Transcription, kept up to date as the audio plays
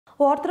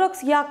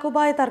Orthodox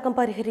Yakobaya തർക്കം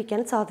പരിഹരിക്കാൻ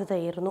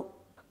സാധ്യതയേറുന്നു.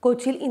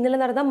 കൊച്ചിയിൽ ഇന്നലെ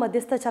നടന്ന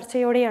മധ്യസ്ഥ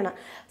ചർച്ചയോടെയാണ്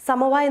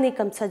സമവായ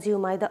നീക്കം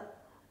സജീവമായത്.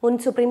 മുൻ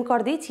സുപ്രീം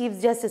കോടതി ചീഫ്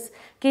ജസ്റ്റിസ്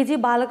KG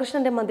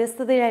ബാലകൃഷ്ണന്റെ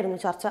മധ്യസ്ഥതയിലായിരുന്നു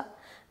ചർച്ച.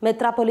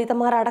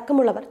 മെത്രാപ്പൊലീത്തമാർ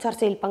അടക്കമുള്ളവർ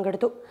ചർച്ചയിൽ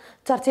പങ്കെടുത്തു.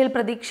 ചർച്ചയിൽ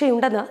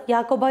പ്രതീക്ഷയുണ്ടെന്ന്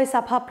യാക്കോബായ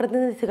സഭാ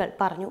പ്രതിനിധികൾ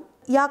പറഞ്ഞു.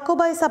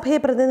 യാക്കോബായ സഭയെ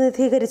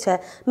പ്രതിനിധീകരിച്ച്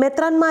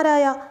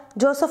മെത്രാന്മാരായ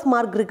ജോസഫ്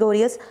മാർ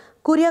ഗ്രിഗോറിയസ്,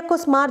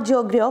 കുര്യാക്കോസ് മാർ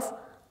ജോഗ്രോഫ്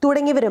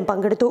തുടങ്ങിയവരും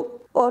പങ്കെടുത്തു.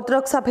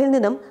 ഓർത്തഡോക്സ് സഭയിൽ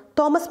നിന്നും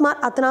തോമസ് മാർ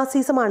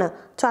അത്തനാസീസുമാണ്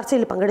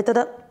ചർച്ചയിൽ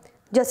പങ്കെടുത്തത്.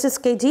 ജസ്റ്റിസ്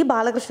KG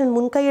ബാലകൃഷ്ണൻ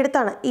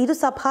മുൻകൈയെടുത്താണ് ഇരു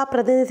സഭാ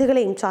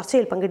പ്രതിനിധികളെയും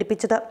ചർച്ചയിൽ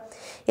പങ്കെടുപ്പിച്ചത്.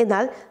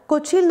 എന്നാൽ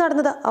കൊച്ചിയിൽ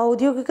നടന്നത്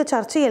ഔദ്യോഗിക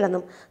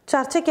ചർച്ചയല്ലെന്നും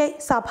ചർച്ചയ്ക്കായി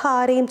സഭ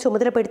ആരെയും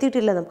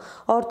ചുമതലപ്പെടുത്തിയിട്ടില്ലെന്നും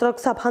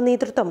ഓർത്തഡോക്സ് സഭാ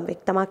നേതൃത്വം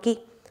വ്യക്തമാക്കി.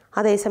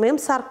 അതേസമയം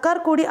സർക്കാർ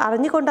കൂടി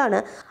അറിഞ്ഞുകൊണ്ടാണ്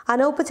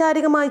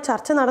അനൗപചാരികമായി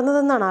ചർച്ച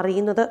നടന്നതെന്നാണ്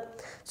അറിയുന്നത്.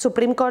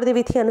 സുപ്രീം കോടതി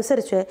വിധി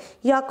അനുസരിച്ച്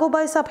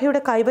യാക്കോബായ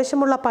സഭയുടെ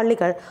കൈവശമുള്ള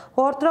പള്ളികൾ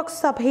ഓർത്തഡോക്സ്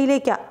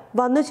സഭയിലേക്ക്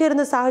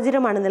വന്നുചേരുന്ന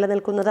സാഹചര്യമാണ്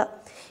നിലനിൽക്കുന്നത്.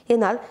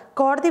 എന്നാൽ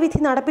കോടതി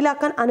വിധി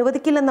നടപ്പിലാക്കാൻ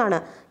അനുവദിക്കില്ലെന്നാണ്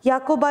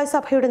യാക്കോബായ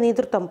സഭയുടെ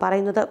നേതൃത്വം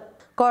പറയുന്നത്.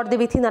 കോടതി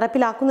വിധി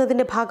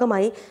നടപ്പിലാക്കുന്നതിന്റെ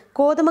ഭാഗമായി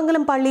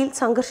കോതമംഗലം പള്ളിയിൽ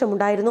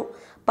സംഘർഷമുണ്ടായിരുന്നു.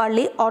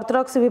 പള്ളി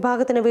ഓർത്തഡോക്സ്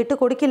വിഭാഗത്തിന്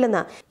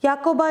വിട്ടുകൊടുക്കില്ലെന്ന്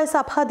യാക്കോബായ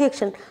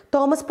സഭാധ്യക്ഷൻ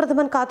തോമസ്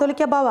പ്രഥമൻ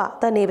കാത്തോലിക്ക ബാവ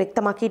തന്നെ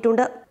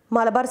വ്യക്തമാക്കിയിട്ടുണ്ട്.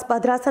 മലബാർ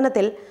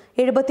ഭദ്രാസനത്തിൽ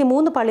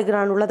 73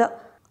 പള്ളികളാണുള്ളത്.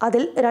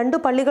 അതിൽ 2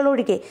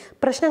 പള്ളികളൊഴികെ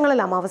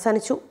പ്രശ്നങ്ങളെല്ലാം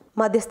അവസാനിച്ചു.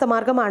 മധ്യസ്ഥ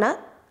മാർഗമാണ്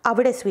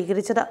അവിടെ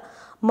സ്വീകരിച്ചത്.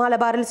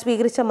 മലബാറിൽ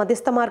സ്വീകരിച്ച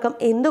മധ്യസ്ഥ മാർഗം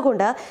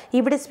എന്തുകൊണ്ട്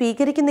ഇവിടെ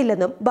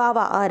സ്വീകരിക്കുന്നില്ലെന്നും ബാവ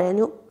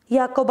ആരാഞ്ഞു.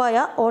 യാക്കോബായ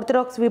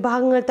ഓർത്തഡോക്സ്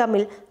വിഭാഗങ്ങൾ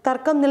തമ്മിൽ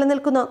തർക്കം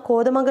നിലനിൽക്കുന്ന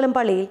കോതമംഗലം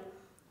പള്ളിയിൽ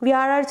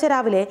വ്യാഴാഴ്ച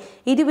രാവിലെ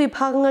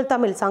ഇരുവിഭാഗങ്ങൾ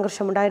തമ്മിൽ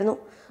സംഘർഷമുണ്ടായിരുന്നു.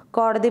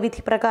 കോടതി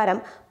വിധി പ്രകാരം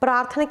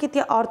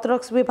പ്രാർത്ഥനയ്ക്കെത്തിയ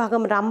ഓർത്തഡോക്സ്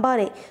വിഭാഗം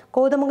റംബാനെ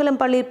കോതമംഗലം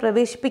പള്ളിയിൽ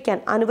പ്രവേശിപ്പിക്കാൻ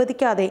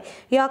അനുവദിക്കാതെ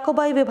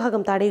യാക്കോബായ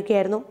വിഭാഗം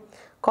തടയുകയായിരുന്നു.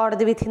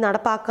 കോടതി വിധി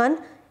നടപ്പാക്കാൻ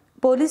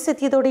പോലീസ്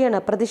എത്തിയതോടെയാണ്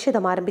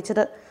പ്രതിഷേധം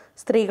ആരംഭിച്ചത്.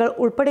 സ്ത്രീകൾ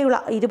ഉൾപ്പെടെയുള്ള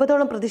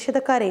 20ഓളം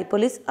പ്രതിഷേധക്കാരെ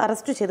പോലീസ്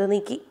അറസ്റ്റ് ചെയ്ത്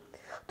നീക്കി.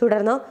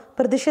 തുടർന്ന്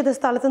പ്രതിഷേധ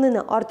സ്ഥലത്തു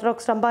നിന്ന്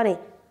ഓർത്തഡോക്സ് റംബാനെ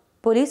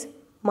പോലീസ്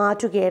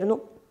മാറ്റുകയായിരുന്നു.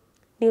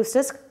 News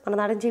desk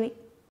Malanadan TV.